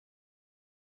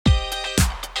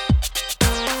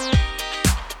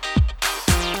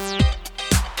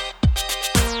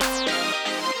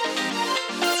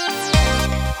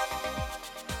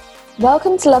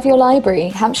Welcome to Love Your Library,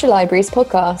 Hampshire Libraries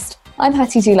podcast. I'm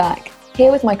Hattie Dulac,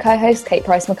 here with my co-host Kate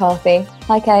Price-McCarthy.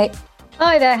 Hi Kate.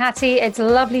 Hi there Hattie, it's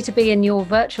lovely to be in your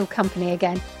virtual company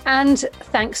again. And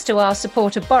thanks to our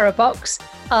supporter BorrowBox,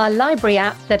 our library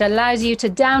app that allows you to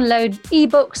download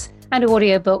ebooks and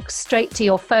audiobooks straight to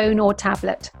your phone or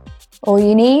tablet. All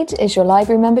you need is your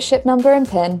library membership number and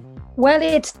PIN. Well,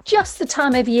 it's just the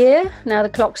time of year, now the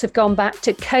clocks have gone back,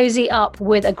 to cozy up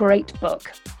with a great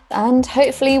book. And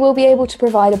hopefully we'll be able to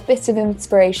provide a bit of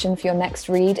inspiration for your next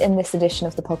read in this edition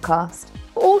of the podcast.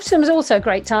 Autumn's also a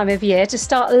great time of year to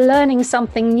start learning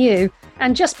something new.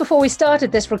 And just before we started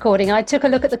this recording, I took a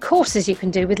look at the courses you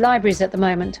can do with libraries at the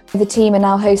moment. The team are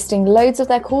now hosting loads of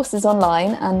their courses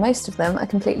online, and most of them are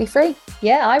completely free.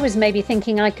 Yeah, I was maybe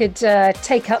thinking I could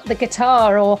take up the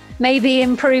guitar or maybe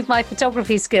improve my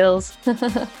photography skills.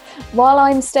 While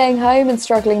I'm staying home and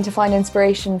struggling to find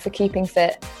inspiration for keeping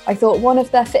fit, I thought one of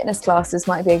their fitness classes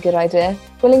might be a good idea.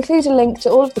 We'll include a link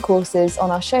to all of the courses on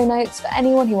our show notes for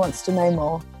anyone who wants to know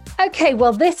more. Okay,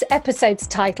 well, this episode's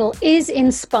title is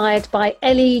inspired by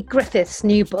Ellie Griffith's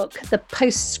new book, The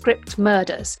Postscript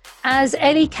Murders, as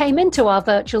Ellie came into our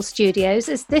virtual studios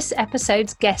as this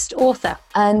episode's guest author.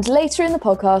 And later in the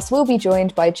podcast, we'll be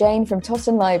joined by Jane from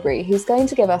Totten Library, who's going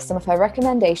to give us some of her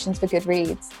recommendations for good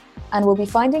reads. And we'll be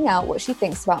finding out what she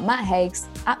thinks about Matt Haig's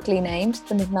aptly named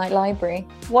The Midnight Library.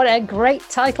 What a great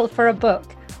title for a book.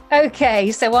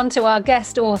 Okay, so on to our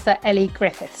guest author, Ellie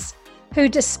Griffiths, who,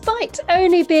 despite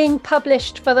only being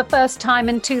published for the first time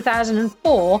in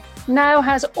 2004, now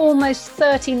has almost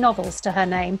 30 novels to her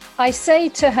name. I say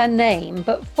to her name,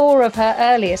 but 4 of her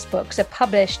earliest books are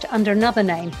published under another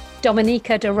name,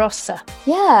 Domenica de Rossa.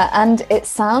 Yeah, and it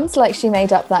sounds like she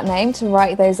made up that name to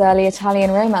write those early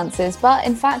Italian romances, but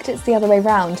in fact it's the other way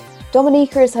round.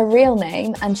 Domenica is her real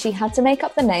name, and she had to make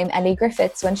up the name Ellie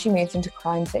Griffiths when she moved into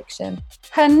crime fiction.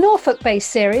 Her Norfolk-based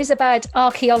series about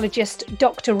archaeologist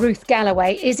Dr. Ruth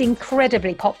Galloway is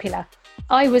incredibly popular.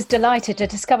 I was delighted to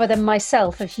discover them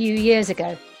myself a few years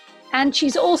ago. And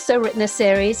she's also written a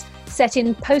series set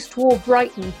in post-war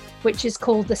Brighton, which is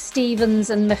called the Stevens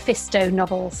and Mephisto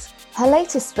novels. Her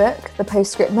latest book, The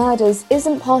Postscript Murders,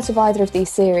 isn't part of either of these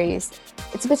series.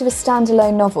 It's a bit of a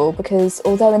standalone novel because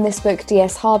although in this book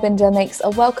D.S. Harbinder makes a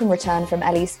welcome return from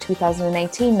Ellie's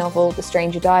 2018 novel, The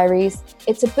Stranger Diaries,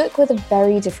 it's a book with a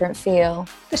very different feel.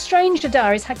 The Stranger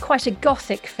Diaries had quite a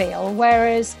gothic feel,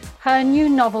 whereas her new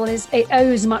novel it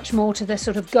owes much more to the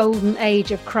sort of golden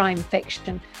age of crime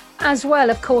fiction, as well,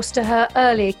 of course, to her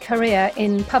early career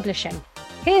in publishing.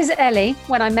 Here's Ellie,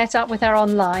 when I met up with her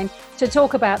online, to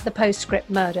talk about The Postscript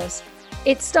Murders.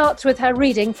 It starts with her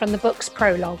reading from the book's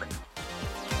prologue.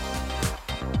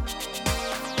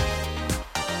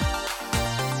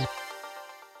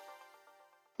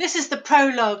 This is the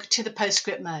prologue to The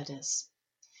Postscript Murders.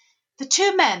 The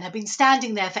 2 men have been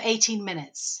standing there for 18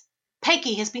 minutes.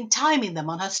 Peggy has been timing them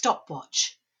on her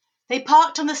stopwatch. They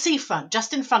parked on the seafront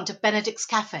just in front of Benedict's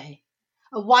Cafe,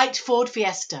 a white Ford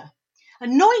Fiesta.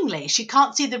 Annoyingly, she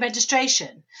can't see the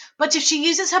registration, but if she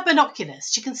uses her binoculars,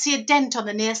 she can see a dent on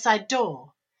the near side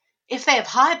door. If they have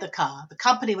hired the car, the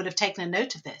company would have taken a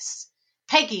note of this.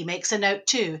 Peggy makes a note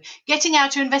too, getting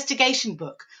out her investigation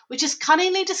book, which is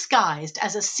cunningly disguised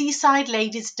as a seaside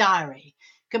lady's diary,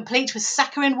 complete with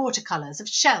saccharine watercolours of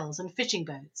shells and fishing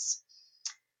boats.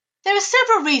 There are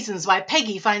several reasons why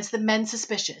Peggy finds the men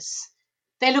suspicious.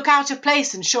 They look out of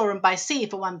place in Shoreham-by-Sea,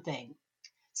 for one thing.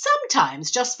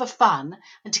 Sometimes, just for fun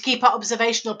and to keep her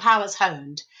observational powers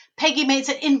honed, Peggy makes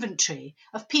an inventory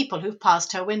of people who've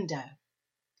passed her window.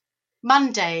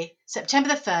 Monday, September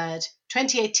the 3rd,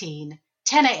 2018,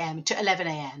 10 a.m. to 11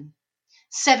 a.m.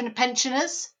 7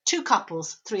 pensioners, 2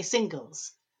 couples, 3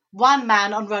 singles. 1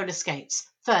 man on roller skates,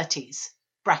 30s,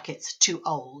 brackets, too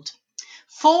old.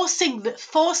 4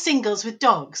 singles with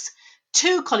dogs,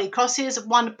 2 collie crosses,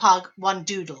 1 pug, 1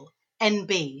 doodle,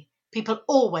 NB. People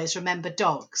always remember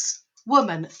dogs.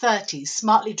 Woman, 30s,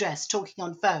 smartly dressed, talking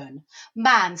on phone.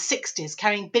 Man, 60s,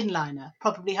 carrying bin liner,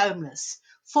 probably homeless.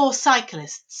 4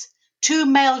 cyclists. 2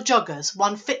 male joggers,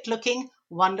 1 fit-looking,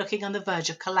 1 looking on the verge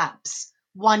of collapse.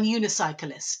 1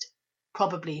 unicyclist,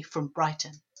 probably from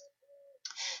Brighton.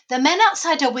 The men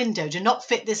outside her window do not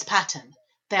fit this pattern.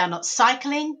 They are not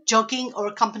cycling, jogging, or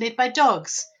accompanied by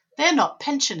dogs. They are not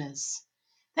pensioners.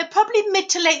 They're probably mid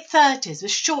to late 30s with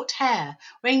short hair,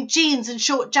 wearing jeans and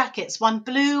short jackets, 1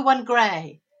 blue, 1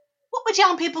 grey. What would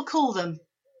young people call them?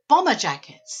 Bomber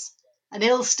jackets. An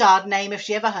ill-starred name if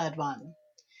she ever heard one.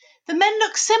 The men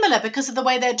look similar because of the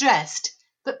way they're dressed,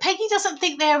 but Peggy doesn't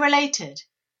think they are related.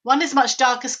 One is much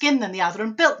darker skinned than the other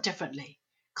and built differently,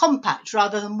 compact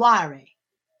rather than wiry.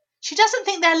 She doesn't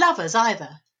think they're lovers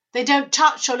either. They don't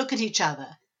touch or look at each other.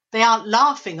 They aren't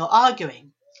laughing or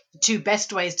arguing, the two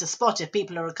best ways to spot if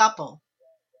people are a couple.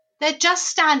 They're just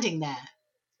standing there,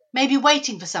 maybe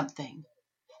waiting for something.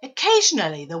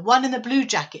 Occasionally, the one in the blue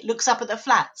jacket looks up at the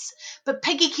flats, but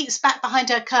Peggy keeps back behind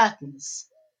her curtains.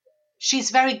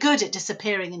 She's very good at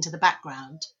disappearing into the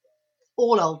background.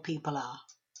 All old people are.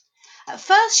 At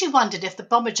first she wondered if the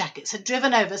bomber jackets had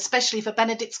driven over specially for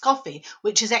Benedict's coffee,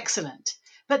 which is excellent,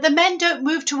 but the men don't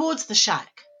move towards the shack.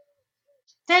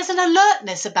 There's an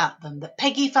alertness about them that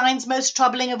Peggy finds most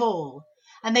troubling of all,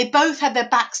 and they both have their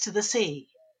backs to the sea.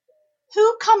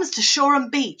 Who comes to Shoreham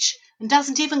Beach and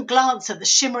doesn't even glance at the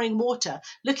shimmering water,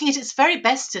 looking at its very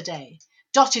best today,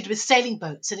 dotted with sailing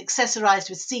boats and accessorised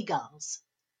with seagulls?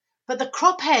 But the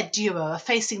crop-haired duo are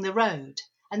facing the road,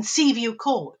 and Seaview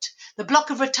Court, the block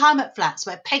of retirement flats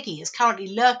where Peggy is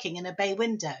currently lurking in a bay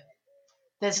window.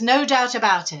 There's no doubt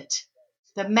about it.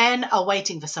 The men are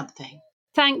waiting for something.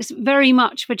 Thanks very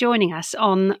much for joining us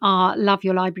on our Love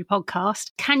Your Library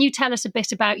podcast. Can you tell us a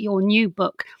bit about your new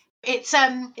book? It's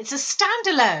a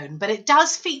standalone, but it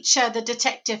does feature the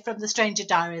detective from The Stranger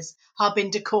Diaries,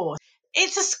 Harbinder Kaur.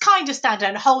 It's a kind of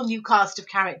standalone, a whole new cast of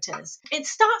characters. It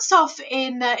starts off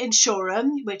in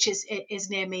Shoreham, which is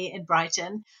near me in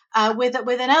Brighton, with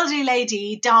an elderly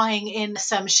lady dying in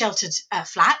some sheltered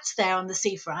flats there on the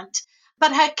seafront.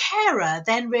 But her carer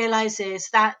then realises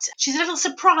that she's a little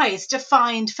surprised to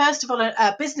find, first of all,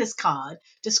 a business card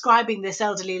describing this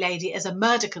elderly lady as a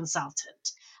murder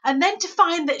consultant, and then to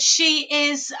find that she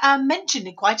is mentioned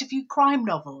in quite a few crime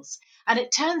novels. And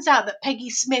it turns out that Peggy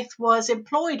Smith was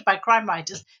employed by crime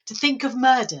writers to think of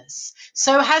murders.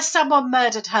 So has someone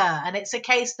murdered her? And it's a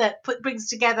case that brings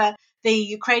together the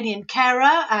Ukrainian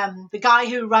carer, the guy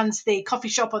who runs the coffee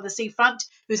shop on the seafront,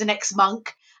 who's an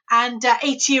ex-monk, and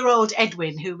 80-year-old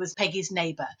Edwin, who was Peggy's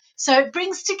neighbour. So it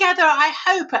brings together, I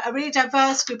hope, a really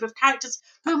diverse group of characters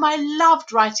whom I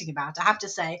loved writing about, I have to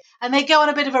say. And they go on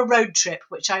a bit of a road trip,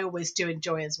 which I always do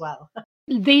enjoy as well.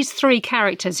 These three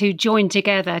characters who join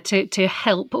together to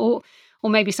help or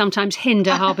maybe sometimes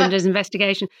hinder Harbinder's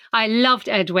investigation. I loved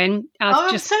Edwin.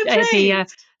 I'm so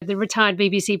pleased. The retired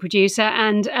BBC producer,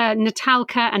 and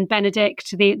Natalka and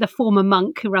Benedict, the former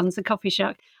monk who runs the coffee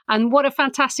shop. And what a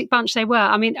fantastic bunch they were.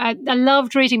 I mean, I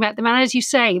loved reading about them. And as you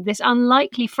say, this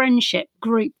unlikely friendship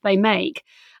group they make.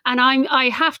 And I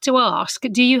have to ask,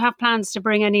 do you have plans to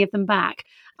bring any of them back?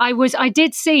 I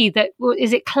did see that,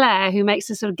 is it Claire who makes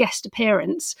a sort of guest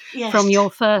appearance from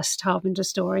your first Harbinder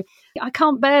story? I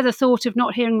can't bear the thought of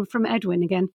not hearing from Edwin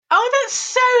again. Oh, that's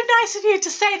so nice of you to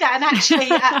say that. And actually,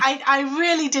 I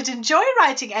really did enjoy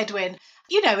writing Edwin.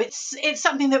 You know, it's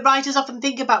something that writers often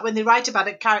think about when they write about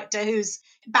a character whose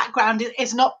background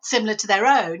is not similar to their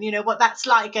own, you know, what that's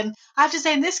like. And I have to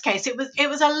say, in this case, it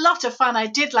was a lot of fun. I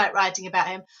did like writing about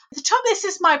him. The trouble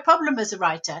is my problem as a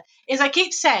writer is I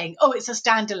keep saying, oh, it's a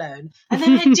standalone. And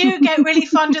then I do get really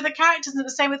fond of the characters. And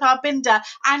the same with Harbinder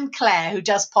and Claire, who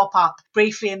does pop up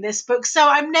briefly in this book. So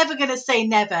I'm never going to say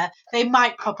never. They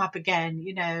might pop up again,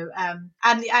 you know.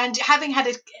 And having had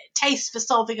a taste for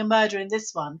solving a murder in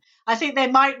this one, I think they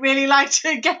might really like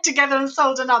to get together and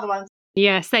solve another one.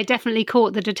 Yes, they definitely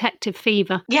caught the detective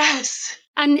fever. Yes.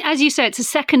 And as you say, it's a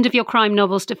second of your crime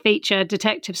novels to feature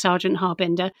Detective Sergeant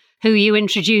Harbinder, who you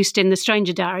introduced in The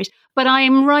Stranger Diaries. But I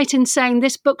am right in saying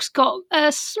this book's got a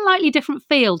slightly different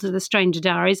feel to The Stranger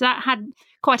Diaries. That had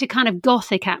quite a kind of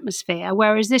gothic atmosphere,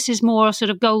 whereas this is more a sort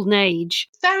of golden age.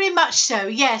 Very much so,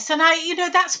 yes. And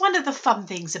that's one of the fun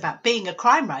things about being a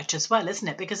crime writer as well, isn't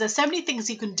it? Because there's so many things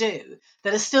you can do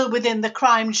that are still within the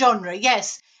crime genre.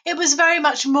 Yes, it was very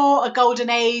much more a golden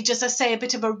age, as I say, a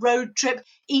bit of a road trip.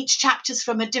 Each chapter's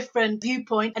from a different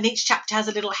viewpoint, and each chapter has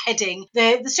a little heading.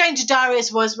 The Stranger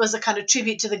Diaries was a kind of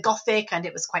tribute to the Gothic, and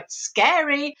it was quite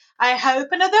scary, I hope.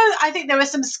 And although I think there were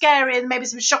some scary and maybe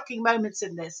some shocking moments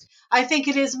in this, I think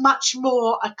it is much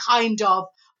more a kind of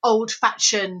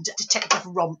old-fashioned detective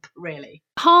romp, really.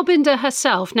 Harbinder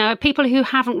herself, now, people who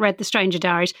haven't read The Stranger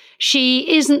Diaries,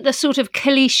 she isn't the sort of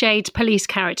cliched police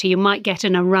character you might get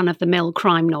in a run-of-the-mill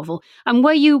crime novel. And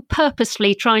were you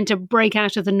purposely trying to break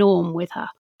out of the norm with her?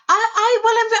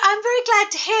 I'm very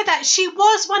glad to hear that. She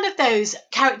was one of those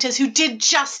characters who did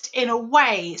just, in a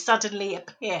way, suddenly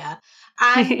appear.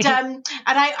 And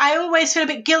I always feel a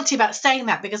bit guilty about saying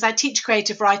that because I teach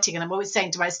creative writing and I'm always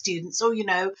saying to my students, oh, you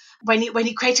know, when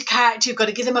you create a character, you've got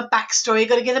to give them a backstory, you've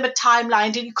got to give them a timeline,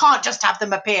 and you can't just have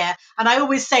them appear. And I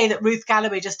always say that Ruth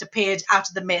Galloway just appeared out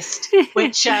of the mist,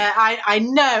 which I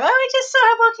know. Oh, I just saw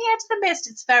her walking out of the mist.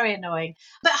 It's very annoying.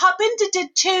 But Harbinder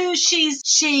did too. She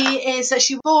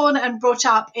was born and brought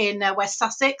up in West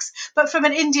Sussex, but from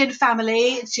an Indian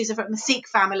family. She's from a Sikh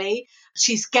family.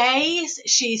 She's gay.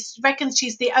 She reckons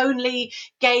she's the only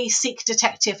gay Sikh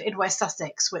detective in West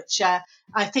Sussex, which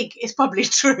I think is probably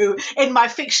true in my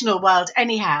fictional world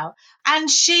anyhow. And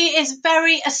she is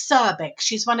very acerbic.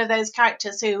 She's one of those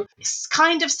characters who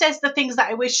kind of says the things that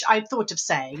I wish I'd thought of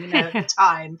saying, at the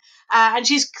time. And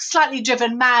she's slightly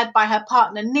driven mad by her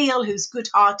partner, Neil, who's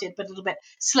good-hearted but a little bit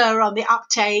slower on the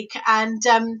uptake. And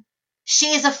she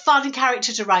is a fun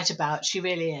character to write about. She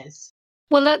really is.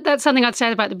 Well, that's something I'd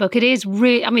say about the book. It is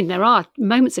really, I mean, there are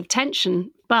moments of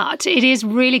tension, but it is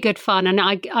really good fun. And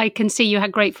I can see you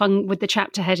had great fun with the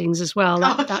chapter headings as well.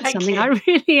 That's something I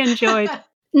really enjoyed.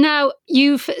 Now,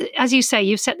 as you say,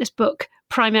 you've set this book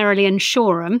primarily in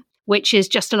Shoreham, which is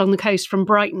just along the coast from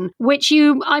Brighton, which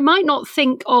I might not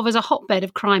think of as a hotbed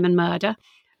of crime and murder.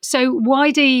 So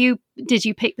why did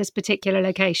you pick this particular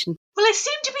location? Well, I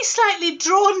seem to be slightly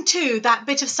drawn to that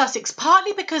bit of Sussex,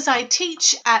 partly because I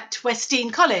teach at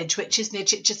Westdean College, which is near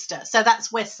Chichester. So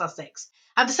that's West Sussex.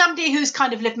 And for somebody who's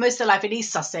kind of lived most of their life in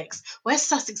East Sussex, West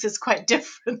Sussex is quite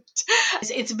different.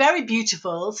 It's very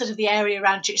beautiful, sort of the area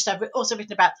around Chichester. I've also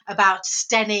written about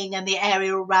Stenning and the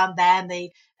area around there and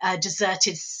the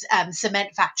deserted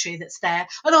cement factory that's there,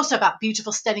 and also about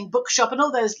beautiful Stenning bookshop and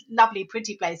all those lovely,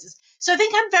 pretty places. So I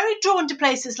think I'm very drawn to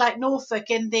places like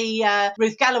Norfolk in the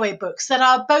Ruth Galloway books that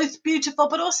are both beautiful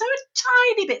but also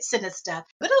a tiny bit sinister.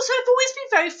 But also I've always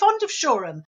been very fond of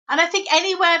Shoreham. And I think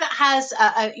anywhere that has,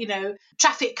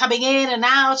 traffic coming in and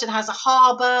out and has a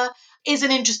harbour is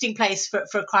an interesting place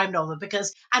for a crime novel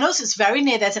and also it's very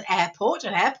near. There's an airport.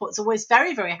 An airport's always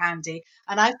very, very handy.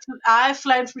 And I've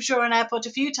flown from Shoreham Airport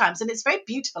a few times, and it's very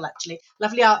beautiful, actually.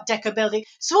 Lovely Art Deco building.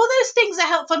 So all those things are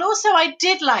helpful. And also I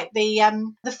did like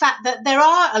the fact that there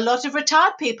are a lot of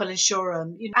retired people in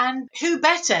Shoreham, and who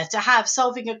better to have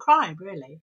solving a crime,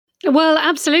 really. Well,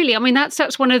 absolutely. I mean,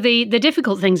 that's one of the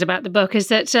difficult things about the book is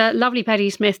that lovely Petty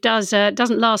Smith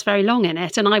doesn't last very long in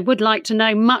it, and I would like to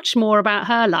know much more about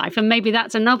her life, and maybe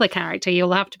that's another character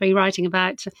you'll have to be writing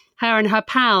about, her and her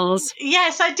pals.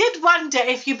 Yes, I did wonder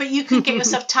but you can get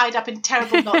yourself tied up in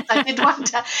terrible knots. I did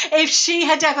wonder if she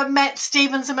had ever met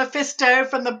Stevens and Mephisto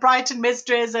from the Brighton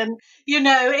Mysteries, and in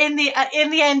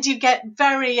the end you get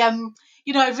very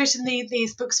I've written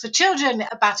these books for children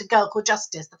about a girl called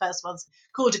Justice. The first one's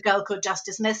called A Girl Called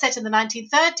Justice, and they're set in the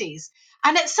 1930s.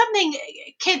 And it's something,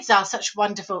 kids are such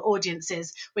wonderful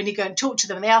audiences when you go and talk to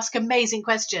them, and they ask amazing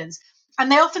questions. And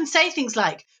they often say things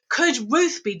like, could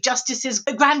Ruth be Justice's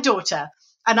granddaughter?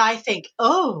 And I think,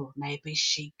 oh, maybe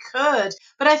she could.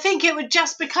 But I think it would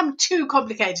just become too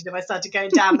complicated if I started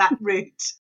going down that route.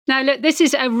 Now, look, this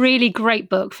is a really great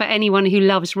book for anyone who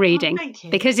loves reading,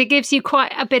 because it gives you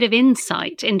quite a bit of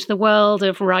insight into the world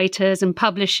of writers and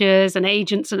publishers and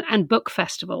agents and book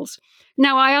festivals.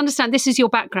 Now, I understand this is your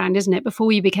background, isn't it,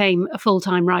 before you became a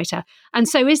full-time writer? And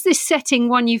so is this setting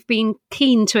one you've been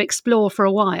keen to explore for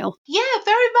a while? Yeah,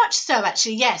 very much so,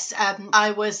 actually, yes.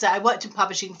 I worked in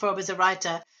publishing before I was a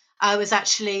writer. I was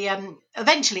actually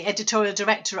eventually editorial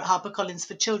director at HarperCollins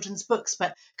for children's books,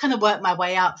 but kind of worked my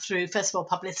way up through, first of all,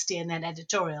 publicity and then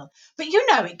editorial. But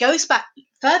it goes back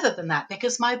further than that,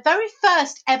 because my very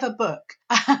first ever book,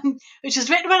 which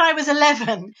was written when I was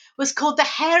 11, was called The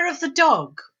Hair of the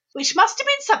Dog, which must have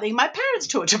been something my parents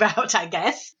talked about, I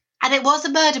guess. And it was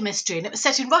a murder mystery, and it was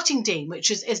set in Rottingdean, which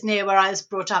is near where I was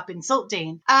brought up in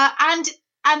Saltdean.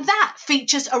 And that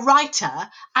features a writer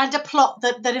and a plot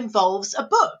that involves a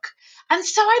book. And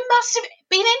so I must have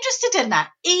been interested in that,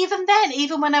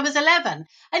 even when I was 11.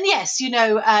 And yes,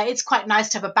 it's quite nice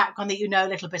to have a background that you know a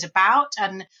little bit about.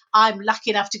 And I'm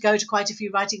lucky enough to go to quite a few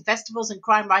writing festivals and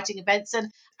crime writing events. And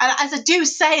as I do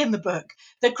say in the book,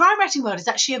 the crime writing world is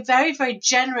actually a very, very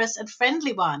generous and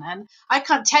friendly one. And I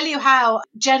can't tell you how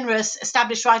generous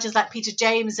established writers like Peter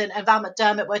James and Val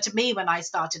McDermott were to me when I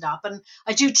started up. And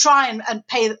I do try and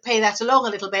pay that along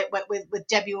a little bit with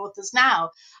debut authors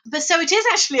now. But so it is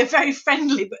actually a very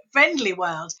friendly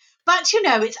world. But,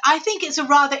 I think it's a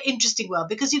rather interesting world,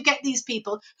 because you get these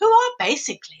people who are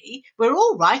basically, we're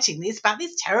all writing about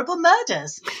these terrible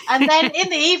murders. And then in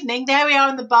the evening, there we are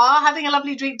in the bar having a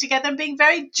lovely drink together and being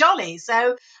very jolly.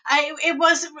 So it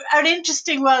was an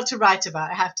interesting world to write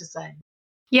about, I have to say.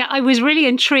 Yeah, I was really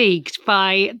intrigued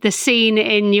by the scene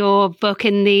in your book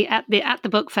at the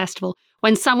book festival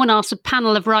when someone asked a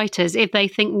panel of writers if they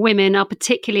think women are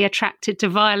particularly attracted to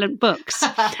violent books.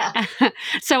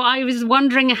 So I was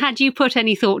wondering, had you put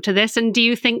any thought to this, and do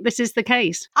you think this is the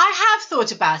case? I have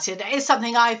thought about it. It's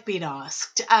something I've been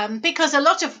asked, because a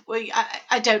lot of,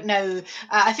 I don't know,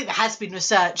 I think there has been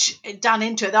research done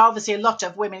into it. There are obviously a lot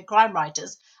of women crime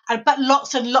writers, but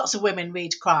lots and lots of women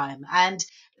read crime. And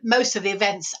most of the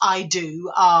events I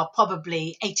do are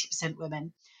probably 80%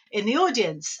 women. in the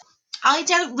audience? I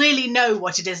don't really know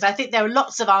what it is. And I think there are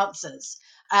lots of answers.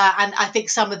 And I think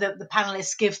some of the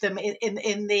panelists give them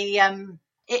in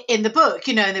the book.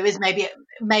 There is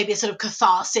maybe a sort of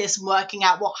catharsis, working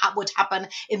out what would happen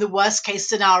in the worst case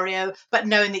scenario, but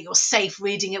knowing that you're safe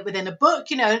reading it within a book.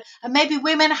 And maybe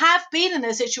women have been in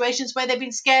those situations where they've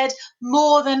been scared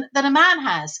more than a man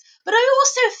has. But I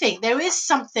also think there is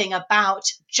something about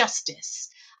justice.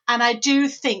 And I do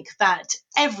think that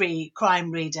every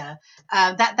crime reader,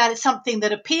 that is something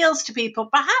that appeals to people,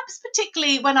 perhaps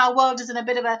particularly when our world is in a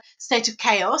bit of a state of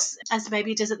chaos, as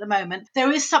maybe it is at the moment.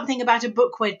 There is something about a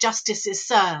book where justice is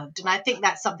served. And I think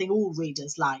that's something all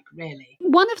readers like, really.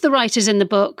 One of the writers in the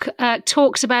book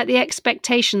talks about the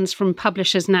expectations from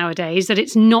publishers nowadays, that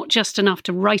it's not just enough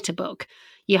to write a book.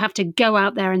 You have to go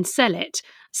out there and sell it,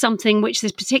 something which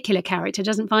this particular character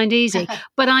doesn't find easy.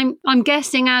 But I'm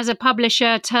guessing as a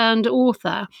publisher turned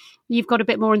author, you've got a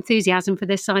bit more enthusiasm for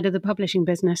this side of the publishing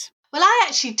business. Well, I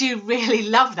actually do really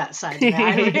love that side of it.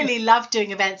 I really love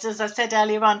doing events. As I said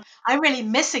earlier on, I'm really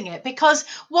missing it, because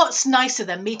what's nicer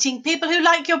than meeting people who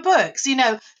like your books?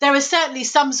 There are certainly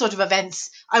some sort of events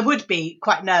I would be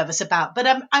quite nervous about, but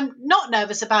I'm not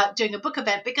nervous about doing a book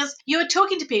event, because you're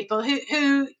talking to people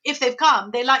who, if they've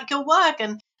come, they like your work.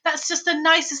 And that's just the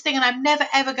nicest thing, and I'm never,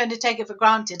 ever going to take it for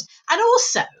granted. And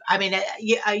also, I mean,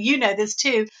 you know this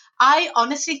too, I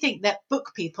honestly think that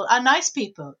book people are nice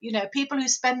people, people who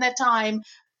spend their time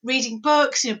reading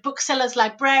books, booksellers,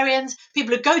 librarians,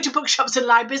 people who go to bookshops and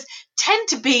libraries tend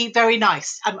to be very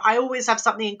nice. I always have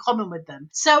something in common with them.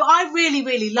 So I really,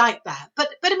 really like that. But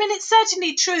I mean, it's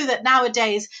certainly true that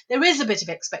nowadays there is a bit of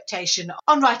expectation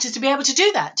on writers to be able to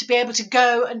do that, to be able to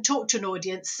go and talk to an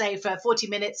audience, say for 40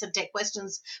 minutes and take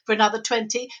questions for another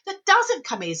 20. That doesn't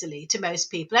come easily to most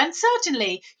people. And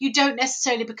certainly you don't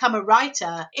necessarily become a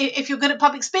writer if you're good at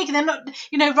public speaking. They're not,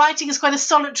 writing is quite a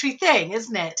solitary thing,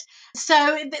 isn't it? So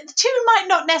the two might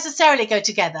not necessarily go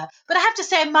together. But I have to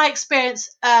say, in my experience,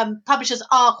 publishers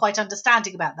are quite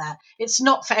understanding about that. It's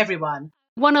not for everyone.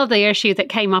 One other issue that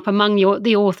came up among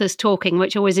the authors talking,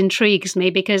 which always intrigues me,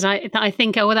 because I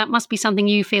think, oh, well, that must be something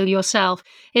you feel yourself,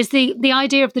 is the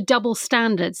idea of the double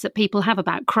standards that people have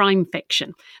about crime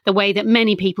fiction, the way that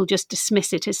many people just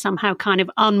dismiss it as somehow kind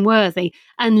of unworthy,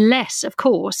 unless, of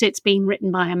course, it's been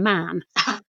written by a man.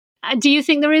 Do you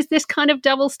think there is this kind of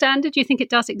double standard? Do you think it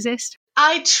does exist?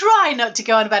 I try not to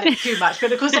go on about it too much,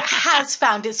 but of course it has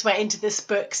found its way into this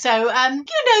book. So,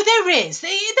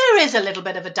 there is a little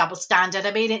bit of a double standard.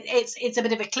 I mean, it's a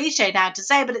bit of a cliche now to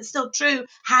say, but it's still true.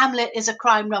 Hamlet is a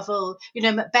crime novel.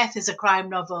 Macbeth is a crime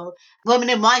novel. Woman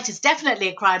in White is definitely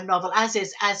a crime novel, as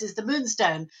is The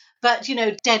Moonstone. But,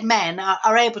 dead men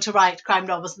are able to write crime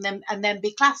novels and then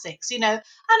be classics, And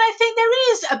I think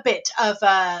there is a bit of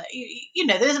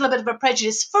there is a little bit of a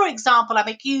prejudice. For example, I'm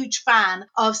a huge fan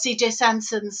of C.J.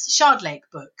 Sanson's Shardlake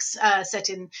books set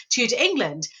in Tudor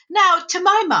England. Now, to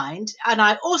my mind, and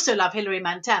I also love Hilary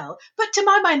Mantel, but to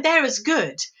my mind, they're as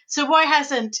good. So why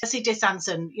hasn't C.J.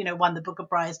 Sanson, won the Booker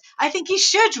Prize? I think he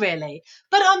should, really.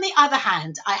 But on the other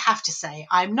hand, I have to say,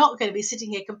 I'm not going to be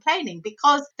sitting here complaining,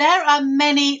 because there are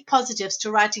many positives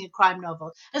to writing a crime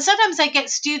novel. And sometimes I get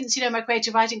students, in my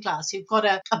creative writing class, who've got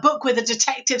a book with a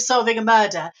detective solving a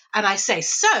murder. And I say,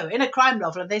 so, in a crime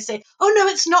novel? And they say, oh, no,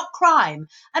 it's not crime.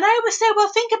 And I always say, well,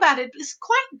 think about it. It's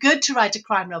quite good to write a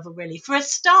crime novel, really. For a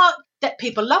start, that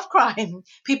people love crime.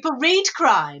 People read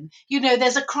crime.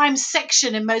 There's a crime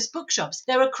section in most bookshops.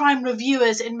 There are crime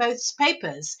reviewers in most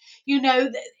papers.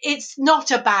 It's not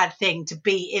a bad thing to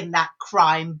be in that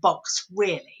crime box,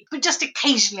 really. But just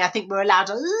occasionally, I think we're allowed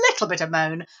a little bit of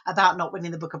moan about not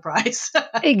winning the Booker Prize.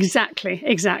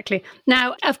 Exactly.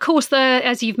 Now, of course,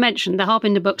 as you've mentioned, the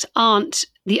Harbinger books aren't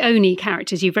the only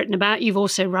characters you've written about. You've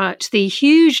also wrote the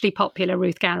hugely popular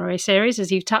Ruth Galloway series,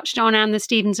 as you've touched on, and the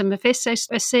Stevens and Mephisto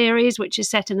series, which is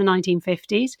set in the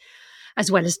 1950s,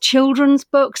 as well as children's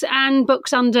books and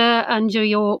books under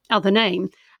your other name.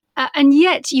 And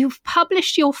yet you've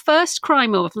published your first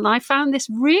crime novel, and I found this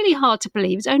really hard to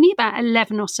believe. It's only about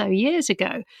 11 or so years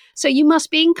ago. So you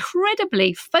must be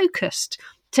incredibly focused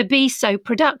to be so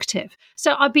productive.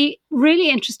 So I'd be really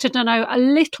interested to know a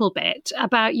little bit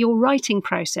about your writing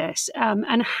process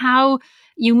and how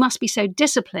you must be so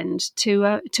disciplined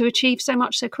to achieve so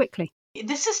much so quickly.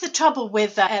 This is the trouble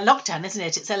with lockdown, isn't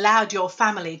it? It's allowed your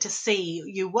family to see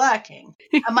you working.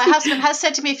 And my husband has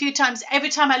said to me a few times, every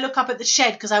time I look up at the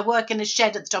shed, because I work in a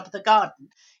shed at the top of the garden,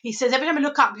 he says, every time I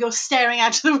look up, you're staring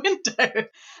out of the window.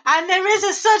 And there is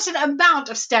a certain amount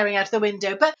of staring out of the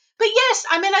window. But But yes,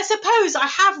 I mean, I suppose I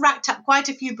have racked up quite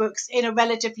a few books in a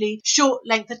relatively short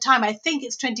length of time. I think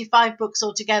it's 25 books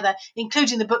altogether,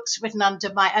 including the books written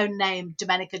under my own name,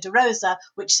 Domenica De Rosa,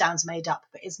 which sounds made up,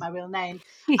 but is my real name.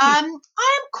 I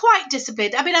am quite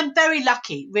disciplined. I mean, I'm very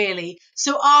lucky, really.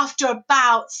 So after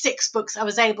about 6 books, I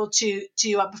was able to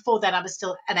before then I was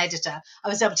still an editor. I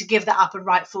was able to give that up and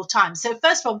write full time. So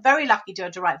first of all, very lucky to be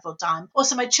able to write full time.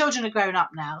 Also, my children are grown up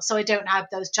now, so I don't have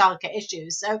those childcare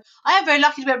issues. So I am very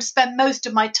lucky to be able to spend most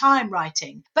of my time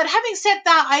writing. But having said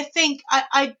that, I think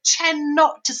I tend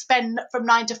not to spend from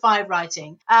 9 to 5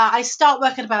 writing. I start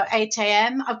work at about 8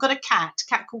 a.m. I've got a cat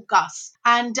called Gus,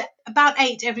 and about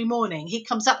 8 every morning, he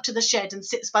comes up to the shed and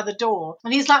sits by the door.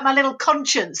 And he's like my little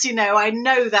conscience, I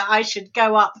know that I should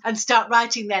go up and start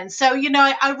writing then. So,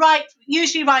 I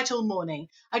usually write all morning.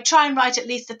 I try and write at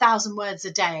least 1,000 words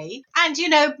a day. And,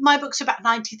 my books are about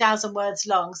 90,000 words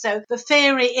long. So the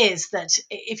theory is that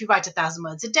if you write 1,000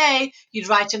 words a day, you'd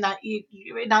write in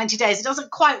 90 days. It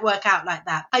doesn't quite work out like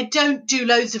that. I don't do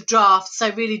loads of drafts. I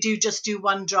really do just do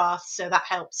one draft. So that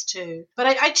helps too. But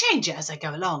I change it as I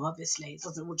go along, obviously. It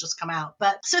doesn't all just come out.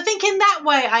 But so I think in that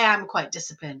way, I am quite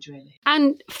disciplined, really.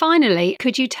 And finally,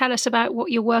 could you tell us about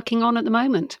what you're working on at the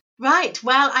moment? Right.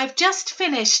 Well, I've just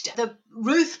finished the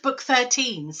Ruth book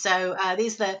 13. So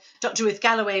these are the Dr. Ruth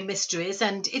Galloway mysteries.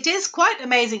 And it is quite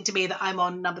amazing to me that I'm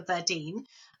on number 13.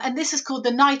 And this is called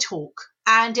The Nighthawk.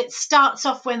 And it starts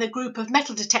off when a group of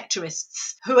metal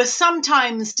detectorists, who are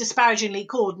sometimes disparagingly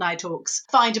called Nighthawks,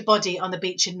 find a body on the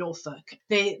beach in Norfolk.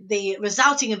 The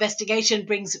resulting investigation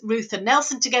brings Ruth and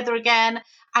Nelson together again,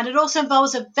 and it also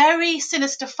involves a very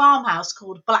sinister farmhouse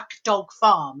called Black Dog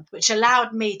Farm, which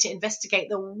allowed me to investigate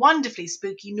the wonderfully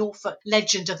spooky Norfolk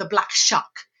legend of the Black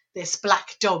Shuck, this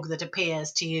black dog that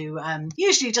appears to you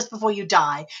usually just before you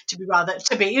die, to be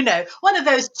one of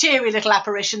those cheery little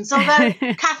apparitions, although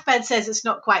Cathbed says it's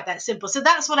not quite that simple. So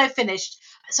that's what I finished.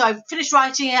 So I've finished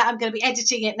writing it. I'm going to be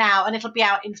editing it now, and it'll be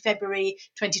out in February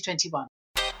 2021.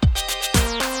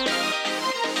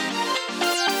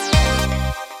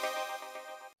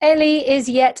 Ellie is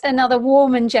yet another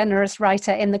warm and generous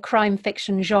writer in the crime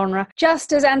fiction genre.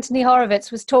 Just as Anthony Horowitz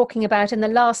was talking about in the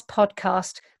last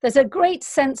podcast, there's a great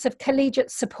sense of collegiate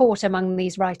support among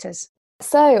these writers.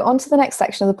 So, on to the next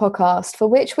section of the podcast, for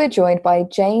which we're joined by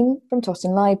Jane from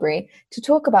Totton Library to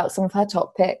talk about some of her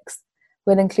top picks.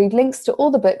 We'll include links to all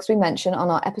the books we mention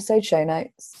on our episode show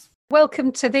notes.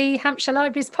 Welcome to the Hampshire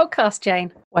Libraries podcast,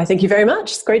 Jane. Why, thank you very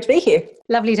much. It's great to be here.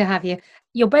 Lovely to have you.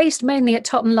 You're based mainly at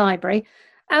Totton Library.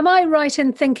 Am I right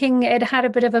in thinking it had a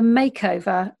bit of a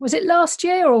makeover? Was it last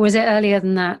year or was it earlier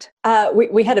than that?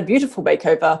 We had a beautiful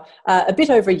makeover a bit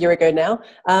over a year ago now.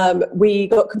 We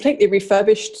got completely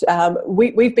refurbished.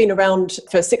 We've been around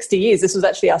for 60 years. This was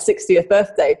actually our 60th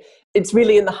birthday. It's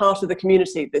really in the heart of the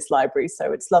community, this library,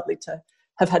 so it's lovely to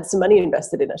have had some money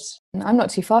invested in it. I'm not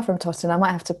too far from Totton. I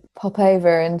might have to pop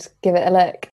over and give it a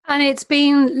look. And it's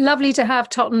been lovely to have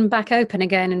Totton back open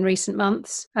again in recent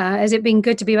months. Has it been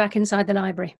good to be back inside the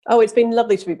library? Oh, it's been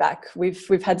lovely to be back.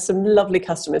 We've had some lovely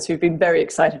customers who've been very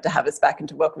excited to have us back and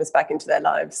to welcome us back into their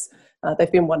lives.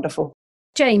 They've been wonderful.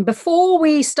 Jane, before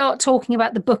we start talking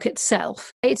about the book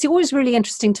itself, it's always really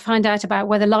interesting to find out about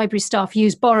whether library staff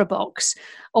use BorrowBox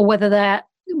or whether they're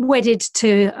wedded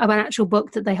to an actual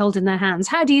book that they hold in their hands.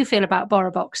 How do you feel about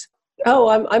BorrowBox? Oh,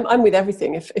 I'm with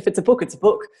everything. If it's a book, it's a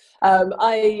book.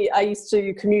 I used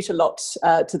to commute a lot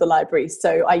to the library,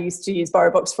 so I used to use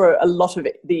BorrowBox for a lot of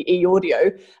it, the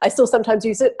e-audio. I still sometimes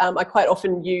use it. I quite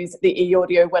often use the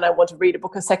e-audio when I want to read a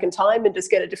book a second time and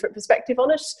just get a different perspective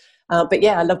on it. But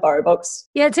yeah, I love BorrowBox.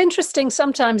 Yeah, it's interesting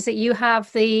sometimes that you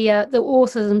have the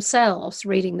author themselves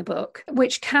reading the book,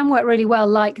 which can work really well,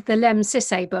 like the Lem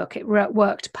Sissay book. It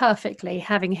worked perfectly,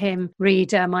 having him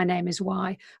read My Name Is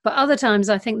Why. But other times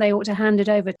I think they ought to hand it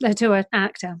over to an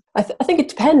actor. I think it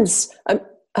depends.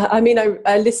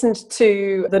 I listened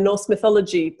to the Norse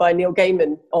mythology by Neil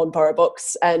Gaiman on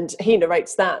BorrowBox, and he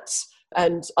narrates that.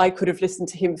 And I could have listened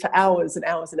to him for hours and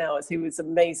hours and hours. He was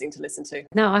amazing to listen to.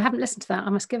 No, I haven't listened to that. I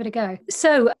must give it a go.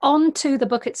 So on to the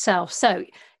book itself. So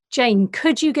Jane,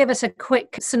 could you give us a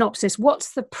quick synopsis?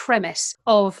 What's the premise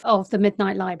of The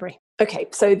Midnight Library? Okay,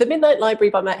 so The Midnight Library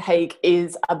by Matt Haig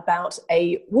is about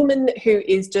a woman who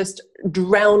is just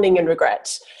drowning in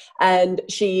regret. And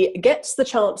she gets the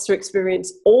chance to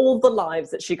experience all the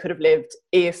lives that she could have lived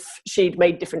if she'd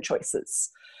made different choices.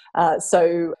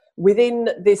 So within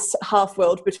this half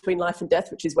world between life and death,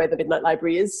 which is where the Midnight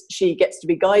Library is, she gets to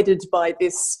be guided by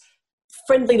this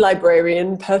friendly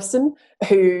librarian person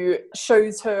who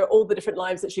shows her all the different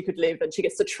lives that she could live, and she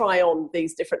gets to try on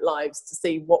these different lives to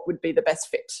see what would be the best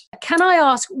fit. Can I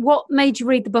ask, what made you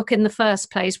read the book in the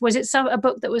first place? Was it a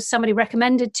book that was somebody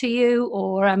recommended to you,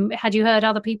 or had you heard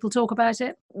other people talk about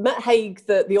it? Matt Haig,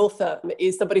 the author,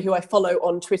 is somebody who I follow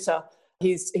on Twitter.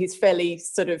 He's fairly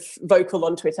sort of vocal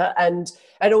on Twitter, and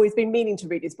I'd always been meaning to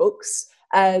read his books.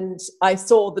 And I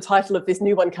saw the title of this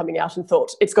new one coming out and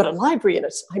thought, it's got a library in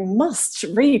it. I must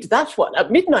read that one, a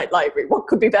Midnight Library. What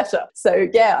could be better? So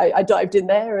yeah, I dived in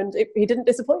there, and he didn't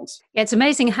disappoint. It's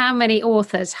amazing how many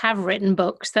authors have written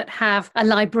books that have a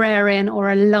librarian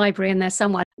or a library in there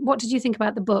somewhere. What did you think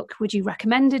about the book? Would you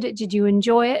recommend it? Did you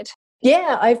enjoy it?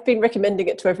 Yeah, I've been recommending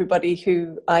it to everybody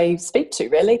who I speak to,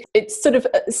 really. It's sort of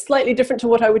slightly different to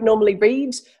what I would normally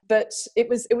read, but it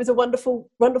was a wonderful,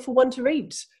 wonderful one to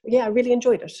read. Yeah, I really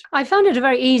enjoyed it. I found it a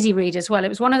very easy read as well. It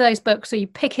was one of those books where you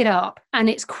pick it up and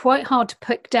it's quite hard to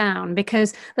put down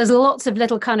because there's lots of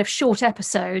little kind of short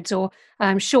episodes or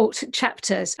short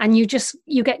chapters, and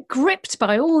you get gripped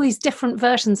by all these different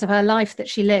versions of her life that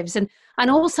she lives. And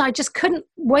also, I just couldn't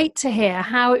wait to hear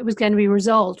how it was going to be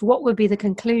resolved. What would be the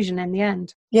conclusion in the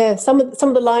end? Yeah, some of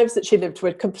the lives that she lived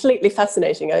were completely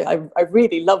fascinating. I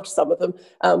really loved some of them.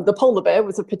 The polar bear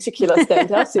was a particular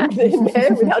standout in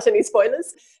there, without any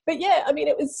spoilers. But yeah, I mean,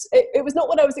 it was not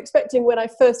what I was expecting when I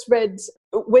first read.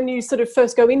 When you sort of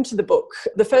first go into the book,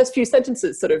 the first few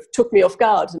sentences sort of took me off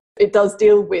guard. It does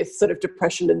deal with sort of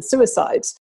depression and suicide.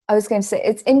 I was going to say,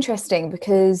 it's interesting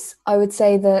because I would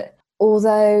say that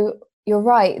although you're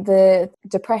right, the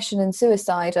depression and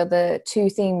suicide are the two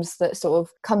themes that sort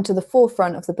of come to the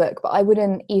forefront of the book, but I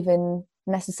wouldn't even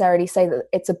necessarily say that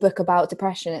it's a book about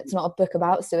depression. It's not a book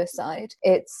about suicide.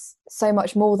 It's so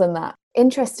much more than that.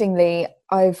 Interestingly,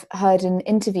 I've heard in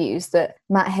interviews that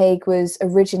Matt Haig was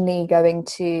originally going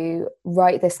to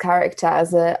write this character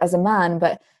as a man,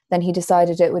 but then he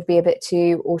decided it would be a bit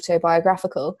too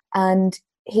autobiographical. And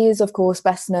he is, of course,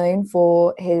 best known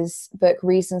for his book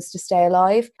Reasons to Stay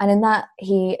Alive. And in that,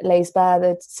 he lays bare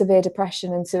the severe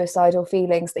depression and suicidal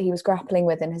feelings that he was grappling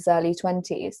with in his early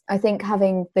 20s. I think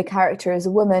having the character as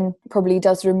a woman probably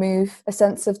does remove a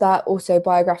sense of that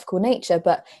autobiographical nature,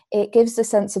 but it gives a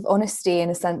sense of honesty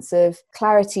and a sense of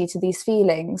clarity to these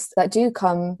feelings that do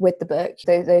come with the book.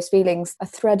 Those feelings are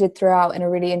threaded throughout in a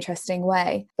really interesting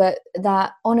way. But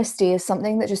that honesty is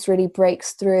something that just really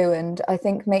breaks through, and I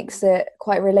think makes it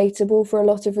quite relatable for a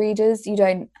lot of readers. You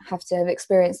don't have to have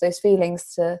experienced those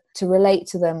feelings to relate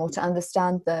to them or to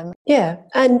understand them. Yeah,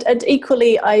 and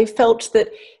equally I felt that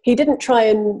he didn't try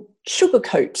and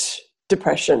sugarcoat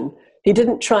depression. He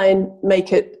didn't try and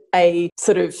make it a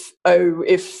sort of, oh,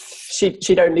 if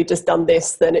she'd only just done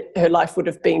this, then her life would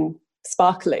have been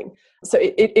sparkling. So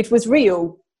it was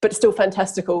real, but still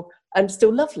fantastical and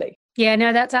still lovely. Yeah,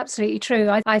 no, that's absolutely true.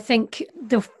 I think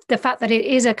the fact that it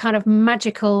is a kind of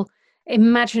magical,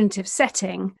 imaginative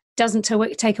setting doesn't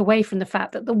take away from the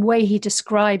fact that the way he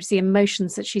describes the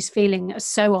emotions that she's feeling are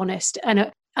so honest.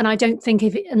 And I don't think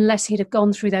unless he'd have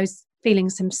gone through those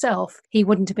feelings himself, he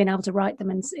wouldn't have been able to write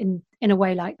them in a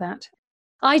way like that.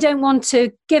 I don't want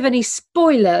to give any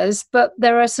spoilers, but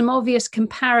there are some obvious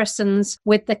comparisons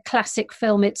with the classic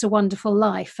film It's a Wonderful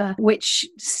Life, which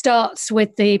starts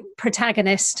with the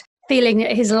protagonist feeling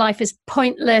that his life is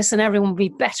pointless and everyone would be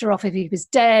better off if he was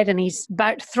dead, and he's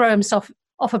about to throw himself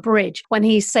off a bridge when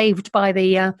he's saved by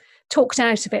talked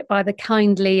out of it by the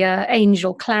kindly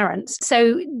angel Clarence.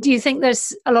 So do you think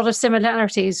there's a lot of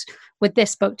similarities with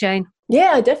this book, Jane?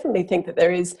 Yeah, I definitely think that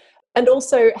there is. And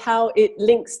also how it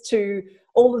links to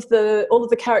all of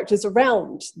the characters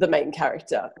around the main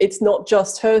character. It's not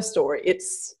just her story,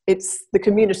 it's the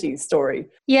community's story.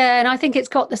 Yeah, and I think it's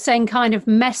got the same kind of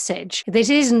message. This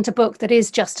isn't a book that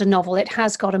is just a novel. It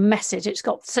has got a message. It's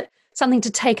got something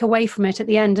to take away from it at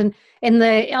the end. And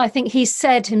I think he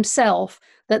said himself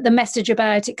that the message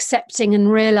about accepting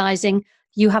and realizing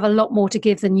you have a lot more to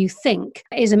give than you think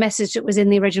is a message that was in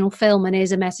the original film and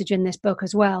is a message in this book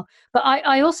as well. But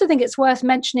I also think it's worth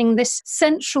mentioning this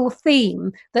central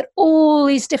theme that all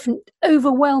these different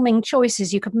overwhelming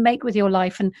choices you could make with your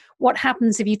life and what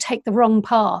happens if you take the wrong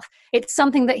path. It's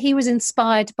something that he was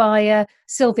inspired by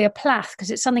Sylvia Plath,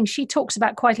 because it's something she talks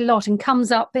about quite a lot and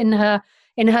comes up in her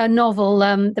novel,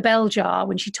 The Bell Jar,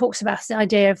 when she talks about the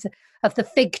idea of the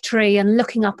fig tree and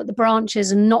looking up at the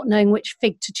branches and not knowing which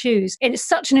fig to choose. It's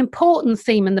such an important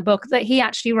theme in the book that he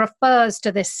actually refers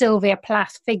to this Sylvia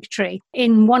Plath fig tree.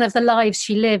 In one of the lives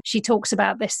she lived, she talks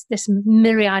about this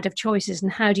myriad of choices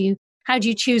and how do you how do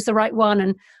you choose the right one?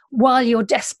 And while you're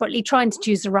desperately trying to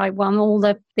choose the right one, all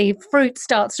the fruit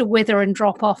starts to wither and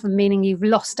drop off, and meaning you've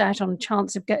lost out on a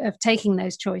chance of taking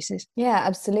those choices. Yeah,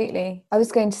 absolutely. I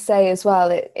was going to say as well,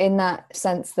 in that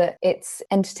sense that it's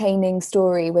entertaining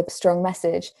story with a strong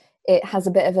message. It has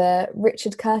a bit of a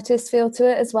Richard Curtis feel to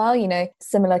it as well,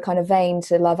 similar kind of vein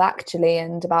to Love Actually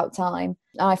and About Time.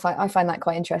 I find that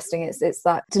quite interesting. It's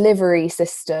that delivery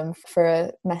system for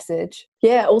a message.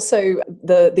 Yeah, also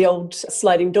the old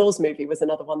Sliding Doors movie was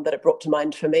another one that it brought to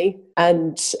mind for me.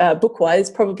 And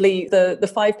book-wise, probably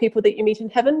the Five People That You Meet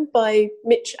in Heaven by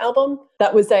Mitch Albom.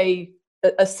 That was a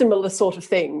similar sort of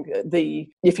thing.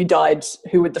 If you died,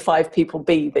 who would the five people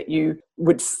be that you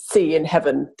would see in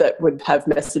heaven that would have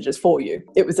messages for you?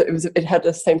 It had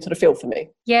the same sort of feel for me.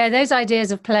 Yeah, those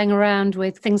ideas of playing around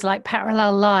with things like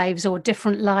parallel lives or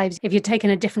different lives. If you'd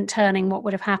taken a different turning, what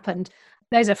would have happened?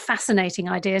 Those are fascinating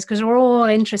ideas because we're all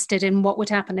interested in what would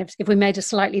happen if we made a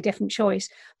slightly different choice.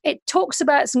 It talks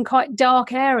about some quite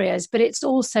dark areas, but it's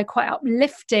also quite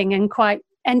uplifting and quite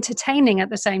entertaining at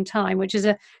the same time, which is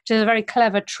a very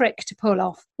clever trick to pull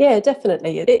off. Yeah,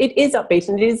 definitely. It is upbeat,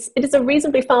 and it is a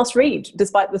reasonably fast read,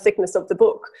 despite the thickness of the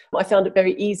book. I found it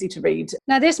very easy to read.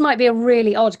 Now, this might be a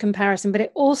really odd comparison, but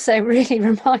it also really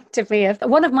reminded me of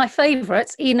one of my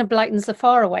favourites, Enid Blyton's The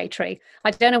Faraway Tree.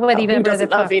 I don't know whether you've ever read it. Who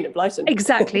doesn't love Enid Blyton?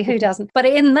 Exactly, who doesn't? But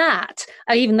in that,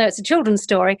 even though it's a children's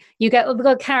story, you get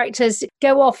the characters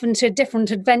go off into different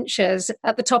adventures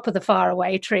at the top of the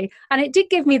Faraway Tree, and it did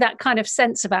give me that kind of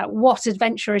sense about what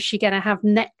adventure is she going to have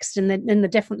next in the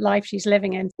different life she's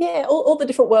living in. Yeah, all the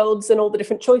different worlds and all the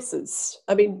different choices.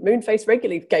 I mean, Moonface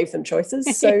regularly gave them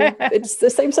choices, so it's the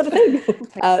same sort of thing.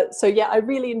 So yeah, I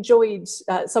really enjoyed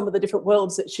some of the different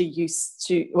worlds that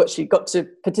she got to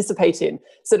participate in.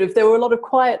 Sort of, there were a lot of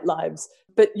quiet lives,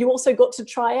 but you also got to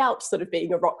try out sort of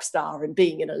being a rock star and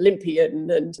being an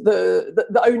Olympian and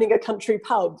the owning a country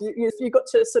pub. You got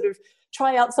to sort of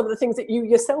try out some of the things that you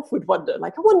yourself would wonder,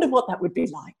 like, I wonder what that would be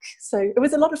like. So it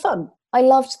was a lot of fun. I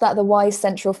loved that the wise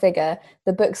central figure,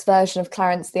 the book's version of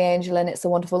Clarence the Angel in It's a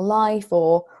Wonderful Life,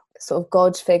 or sort of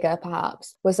God figure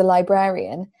perhaps, was a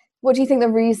librarian. What do you think the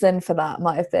reason for that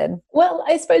might have been? Well,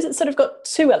 I suppose it's sort of got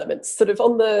two elements. Sort of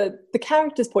on the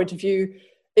character's point of view,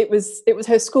 it was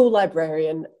her school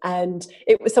librarian, and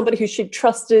it was somebody who she'd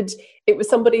trusted. It was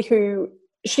somebody who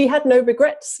she had no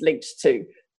regrets linked to.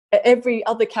 Every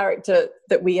other character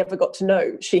that we ever got to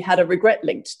know, she had a regret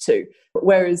linked to,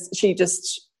 whereas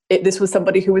this was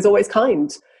somebody who was always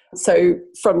kind. So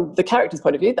from the character's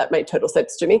point of view, that made total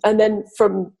sense to me. And then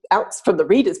from the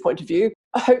reader's point of view,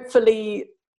 hopefully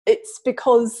it's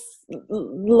because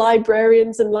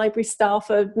librarians and library staff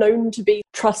are known to be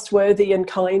trustworthy and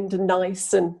kind and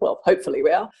nice, and well, hopefully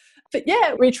we are. But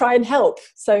yeah, we try and help.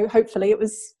 So hopefully it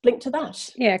was linked to that.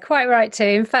 Yeah, quite right too.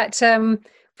 In fact,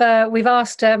 we've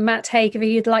asked Matt Haig if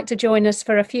he'd like to join us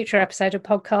for a future episode of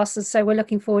podcasts, and so we're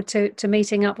looking forward to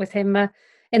meeting up with him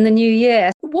in the new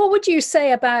year. What would you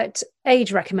say about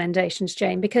age recommendations,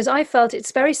 Jane? Because I felt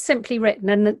it's very simply written,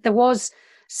 and that there was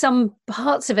some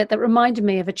parts of it that reminded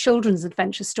me of a children's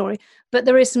adventure story, but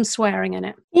there is some swearing in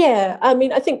it. Yeah, I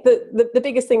mean, I think the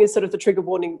biggest thing is sort of the trigger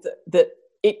warning that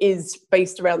it is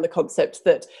based around the concept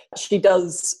that she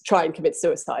does try and commit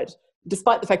suicide.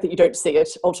 Despite the fact that you don't see it,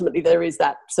 ultimately there is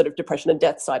that sort of depression and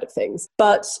death side of things.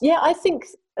 But yeah, I think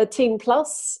a teen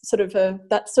plus,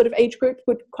 that sort of age group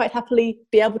would quite happily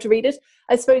be able to read it.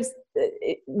 I suppose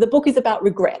the book is about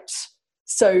regret.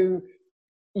 So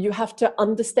you have to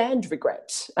understand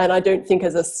regret. And I don't think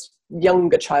as a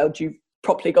younger child you've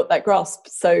properly got that grasp.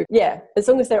 So yeah, as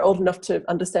long as they're old enough to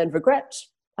understand regret,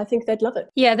 I think they'd love it.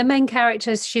 Yeah, the main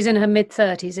character, she's in her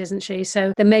mid-30s, isn't she?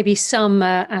 So there may be some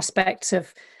aspects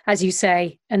of, as you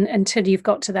say, and until you've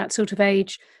got to that sort of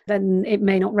age, then it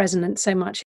may not resonate so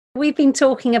much. We've been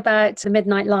talking about The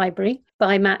Midnight Library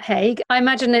by Matt Haig. I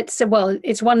imagine it's one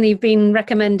that you've been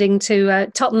recommending to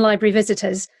Totton Library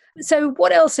visitors. So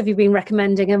what else have you been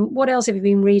recommending, and what else have you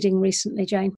been reading recently,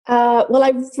 Jane? Well,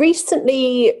 I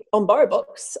recently, on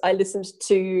BorrowBox, I listened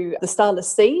to The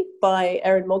Starless Sea by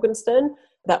Erin Morgenstern.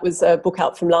 That was a book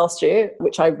out from last year,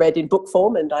 which I read in book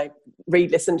form and I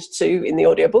re-listened to in the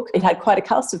audiobook. It had quite a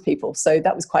cast of people, so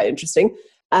that was quite interesting.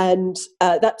 And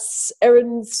that's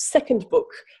Erin's second book.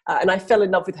 And I fell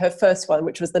in love with her first one,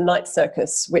 which was The Night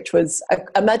Circus, which was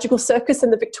a magical circus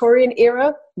in the Victorian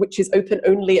era, which is open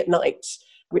only at night,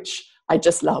 which I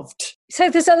just loved. So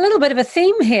there's a little bit of a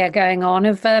theme here going on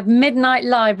of midnight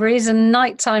libraries and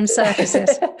nighttime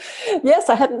circuses. Yes,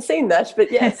 I hadn't seen that, but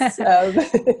yes.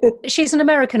 She's an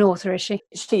American author, is she?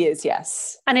 She is,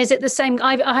 yes. And is it the same?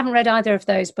 I haven't read either of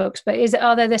those books, but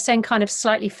are they the same kind of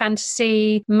slightly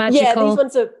fantasy, magical? Yeah, these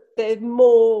ones are they're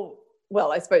more...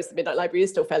 Well, I suppose the Midnight Library is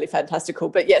still fairly fantastical,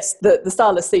 but yes, the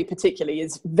Starless Sea particularly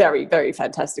is very, very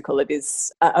fantastical. It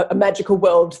is a magical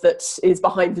world that is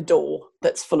behind the door,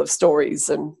 that's full of stories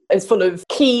and is full of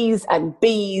keys and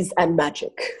bees and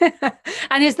magic.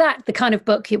 And is that the kind of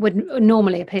book it would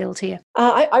normally appeal to you?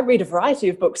 I read a variety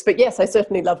of books, but yes, I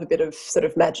certainly love a bit of sort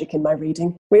of magic in my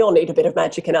reading. We all need a bit of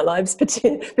magic in our lives,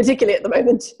 particularly at the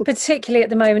moment. Particularly at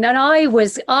the moment. And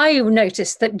I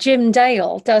noticed that Jim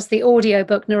Dale does the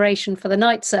audiobook narration for The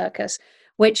Night Circus,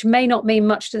 which may not mean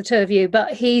much to the two of you,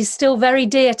 but he's still very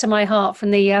dear to my heart from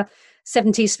the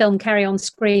 70s film Carry On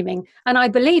Screaming. And I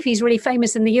believe he's really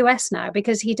famous in the US now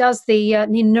because he does he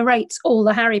narrates all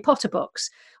the Harry Potter books,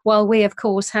 while we, of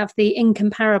course, have the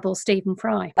incomparable Stephen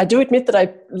Fry. I do admit that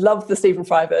I love the Stephen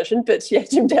Fry version, but yeah,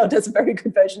 Jim Dale does a very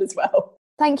good version as well.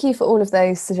 Thank you for all of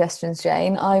those suggestions,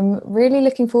 Jane. I'm really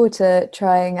looking forward to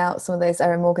trying out some of those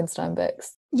Erin Morgenstern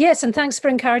books. Yes, and thanks for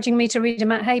encouraging me to read a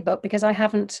Matt Hay book, because I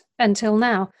haven't until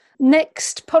now.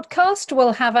 Next podcast,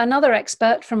 we'll have another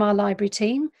expert from our library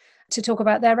team to talk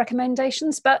about their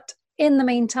recommendations. But in the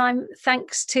meantime,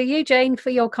 thanks to you, Jane, for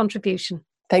your contribution.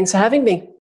 Thanks for having me.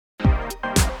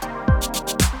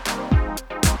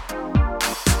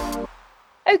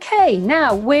 Okay,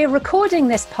 now we're recording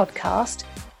this podcast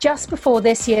just before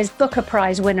this year's Booker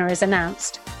Prize winner is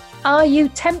announced. Are you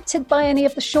tempted by any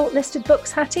of the shortlisted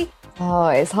books, Hattie? Oh,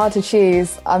 it's hard to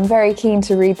choose. I'm very keen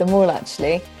to read them all,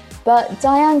 actually. But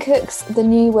Diane Cook's The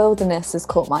New Wilderness has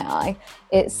caught my eye.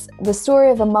 It's the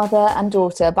story of a mother and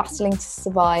daughter battling to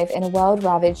survive in a world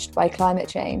ravaged by climate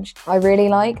change. I really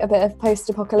like a bit of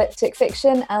post-apocalyptic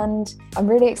fiction, and I'm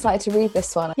really excited to read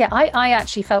this one. Yeah, I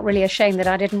actually felt really ashamed that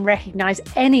I didn't recognise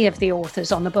any of the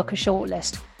authors on the Booker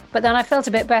shortlist. But then I felt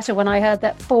a bit better when I heard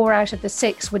that 4 out of the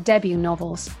 6 were debut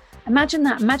novels. Imagine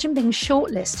that. Imagine being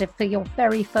shortlisted for your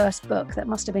very first book. That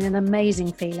must have been an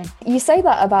amazing feeling. You say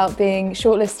that about being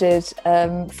shortlisted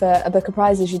for a Booker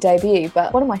Prize as your debut,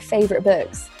 but one of my favourite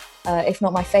books, if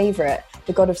not my favourite,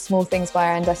 The God of Small Things by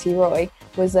Arundhati Roy,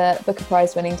 was a Booker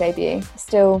Prize winning debut.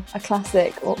 Still a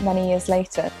classic many years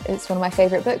later. It's one of my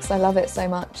favourite books. I love it so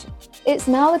much. It's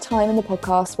now the time in the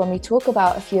podcast when we talk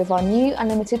about a few of our new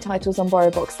unlimited titles on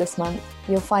BorrowBox this month.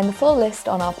 You'll find the full list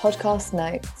on our podcast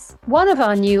notes. One of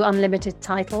our new unlimited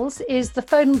titles is The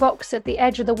Phone Box at the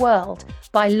Edge of the World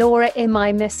by Laura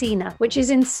Imai Messina, which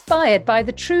is inspired by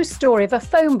the true story of a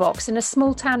phone box in a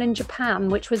small town in Japan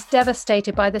which was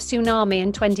devastated by the tsunami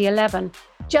in 2011.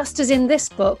 Just as in this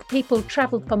book, people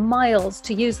travelled for miles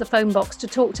to use the phone box to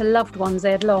talk to loved ones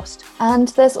they had lost. And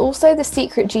there's also The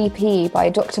Secret GP by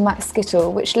Dr. Max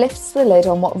Skittle, which lifts the lid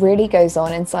on what really goes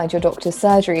on inside your doctor's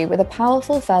surgery with a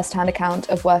powerful first-hand account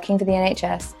of working for the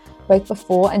NHS, both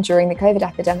before and during the COVID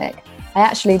epidemic. I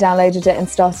actually downloaded it and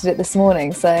started it this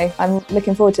morning, so I'm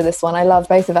looking forward to this one. I love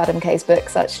both of Adam Kay's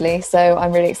books, actually, so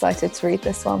I'm really excited to read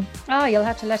this one. You'll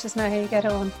have to let us know how you get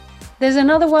on. There's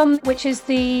another one, which is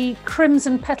The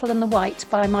Crimson Petal and the White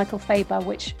by Michael Faber,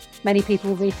 which many people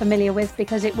will be familiar with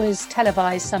because it was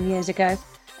televised some years ago.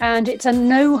 And it's a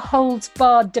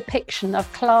no-holds-barred depiction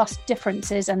of class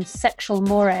differences and sexual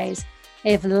mores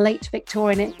of late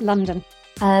Victorian London.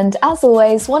 And as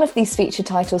always, one of these featured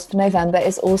titles for November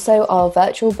is also our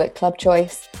virtual book club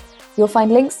choice. You'll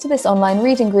find links to this online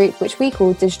reading group, which we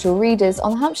call Digital Readers,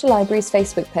 on the Hampshire Library's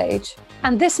Facebook page.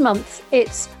 And this month,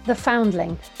 it's The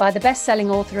Foundling by the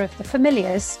best-selling author of The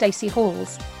Familiars, Stacey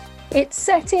Halls. It's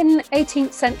set in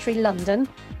 18th century London,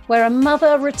 where a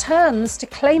mother returns to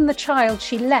claim the child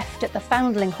she left at the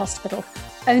Foundling Hospital,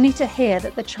 only to hear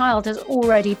that the child has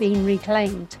already been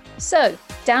reclaimed. So,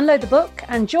 download the book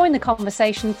and join the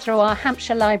conversation through our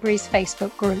Hampshire Library's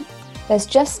Facebook group. There's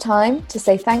just time to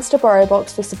say thanks to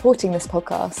BorrowBox for supporting this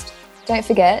podcast. Don't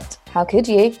forget, how could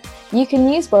you? You can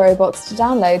use BorrowBox to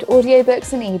download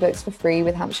audiobooks and ebooks for free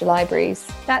with Hampshire Libraries.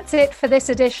 That's it for this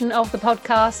edition of the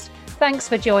podcast. Thanks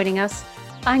for joining us.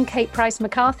 I'm Kate Price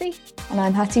McCarthy. And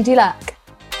I'm Hattie Dulac.